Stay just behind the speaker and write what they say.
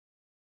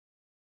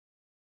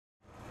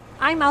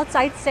I'm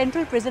outside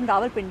Central Prison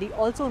Rawalpindi,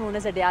 also known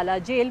as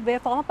Adiala jail,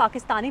 where former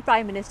Pakistani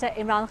Prime Minister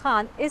Imran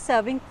Khan is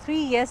serving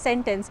 3-year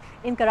sentence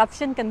in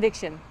corruption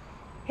conviction.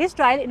 His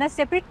trial in a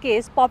separate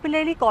case,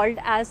 popularly called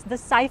as the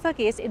cipher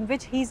case, in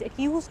which he is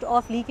accused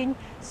of leaking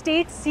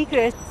state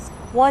secrets,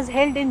 was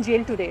held in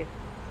jail today.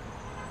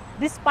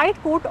 Despite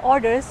court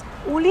orders,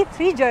 only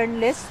 3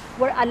 journalists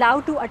were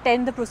allowed to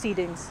attend the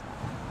proceedings.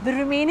 The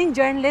remaining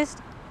journalists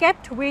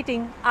kept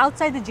waiting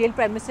outside the jail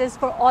premises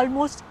for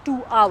almost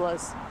 2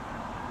 hours.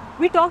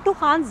 We talked to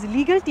Khan's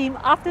legal team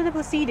after the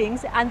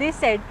proceedings and they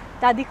said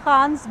that the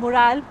Khan's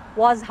morale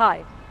was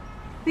high.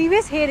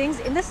 Previous hearings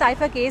in the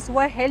cipher case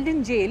were held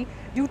in jail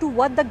due to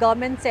what the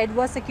government said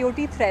were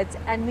security threats,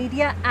 and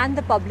media and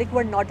the public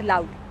were not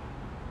allowed.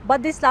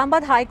 But the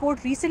Islamabad High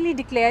Court recently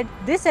declared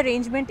this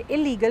arrangement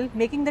illegal,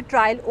 making the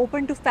trial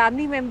open to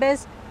family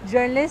members,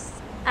 journalists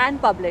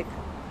and public.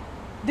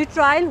 The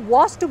trial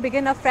was to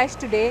begin afresh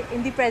today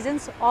in the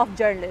presence of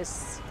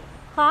journalists.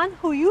 Khan,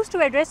 who used to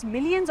address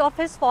millions of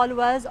his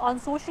followers on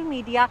social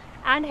media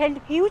and held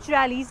huge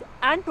rallies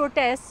and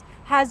protests,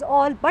 has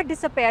all but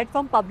disappeared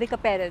from public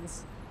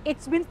appearance.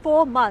 It's been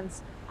 4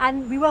 months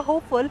and we were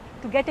hopeful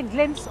to get a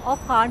glimpse of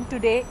Khan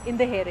today in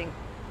the hearing.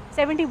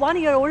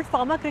 71-year-old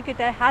former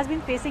cricketer has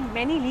been facing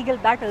many legal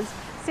battles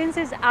since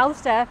his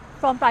ouster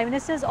from Prime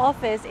Minister's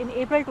office in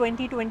April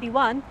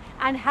 2021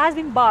 and has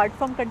been barred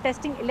from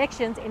contesting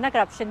elections in a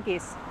corruption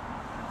case.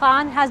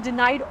 Khan has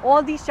denied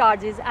all these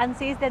charges and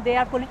says that they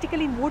are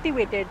politically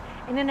motivated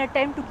in an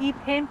attempt to keep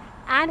him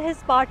and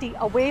his party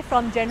away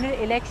from general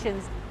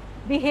elections.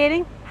 The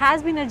hearing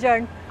has been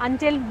adjourned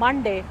until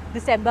Monday,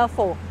 December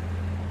 4.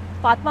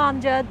 Fatma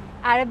Amjad,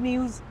 Arab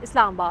News,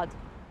 Islamabad.